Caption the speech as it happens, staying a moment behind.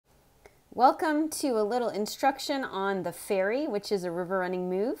Welcome to a little instruction on the ferry, which is a river running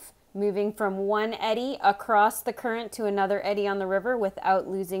move, moving from one eddy across the current to another eddy on the river without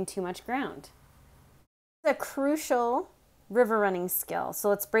losing too much ground. It's a crucial river running skill, so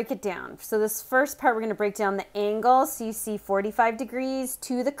let's break it down. So this first part, we're going to break down the angle, so you see 45 degrees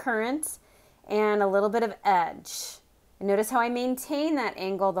to the current and a little bit of edge. And notice how I maintain that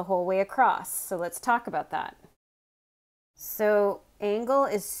angle the whole way across, so let's talk about that. So angle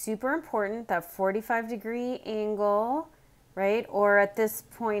is super important, that 45-degree angle, right? Or at this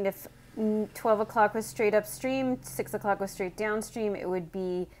point, if 12 o'clock was straight upstream, 6 o'clock was straight downstream, it would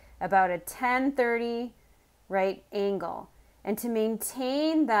be about a 10:30 right angle. And to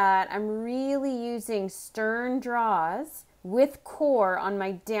maintain that, I'm really using stern draws with core on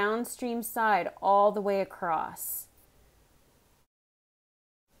my downstream side all the way across.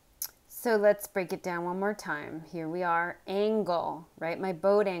 So let's break it down one more time. Here we are, angle, right? My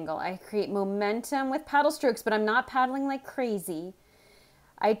boat angle. I create momentum with paddle strokes, but I'm not paddling like crazy.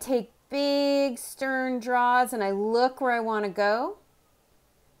 I take big stern draws and I look where I want to go,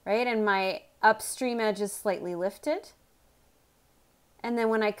 right? And my upstream edge is slightly lifted. And then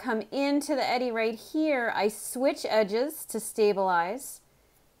when I come into the eddy right here, I switch edges to stabilize,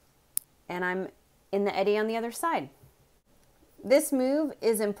 and I'm in the eddy on the other side. This move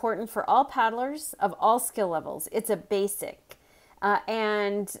is important for all paddlers of all skill levels. It's a basic.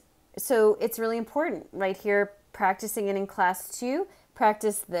 And so it's really important right here, practicing it in class 2.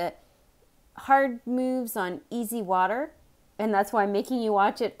 Practice the hard moves on easy water. And that's why I'm making you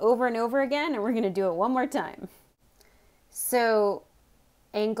watch it over and over again. And we're going to do it one more time. So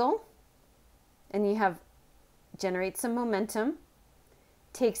angle, and you have generate some momentum.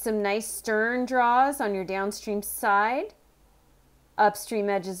 Take some nice stern draws on your downstream side. Upstream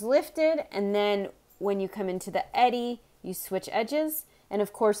edge is lifted, and then when you come into the eddy, you switch edges, and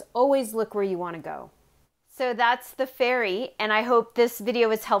of course, always look where you want to go. So that's the ferry, and I hope this video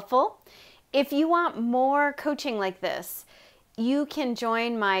is helpful. If you want more coaching like this, you can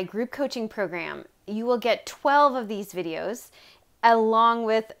join my group coaching program. You will get 12 of these videos, along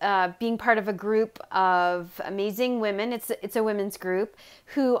with being part of a group of amazing women. It's a women's group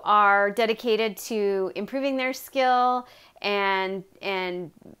who are dedicated to improving their skill and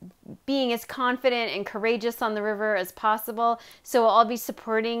being as confident and courageous on the river as possible. So we'll all be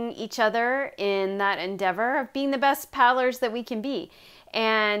supporting each other in that endeavor of being the best paddlers that we can be.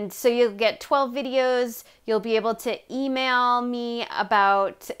 And so you'll get 12 videos. You'll be able to email me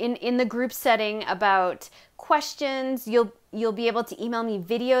about, in the group setting, about questions. You'll be able to email me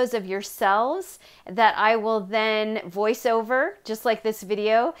videos of yourselves that I will then voice over, just like this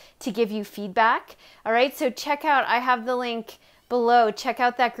video, to give you feedback. All right, so check out, I have the link below. Check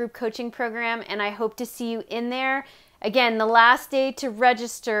out that group coaching program, and I hope to see you in there. Again, the last day to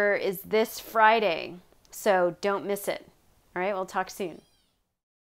register is this Friday, so don't miss it. All right, we'll talk soon.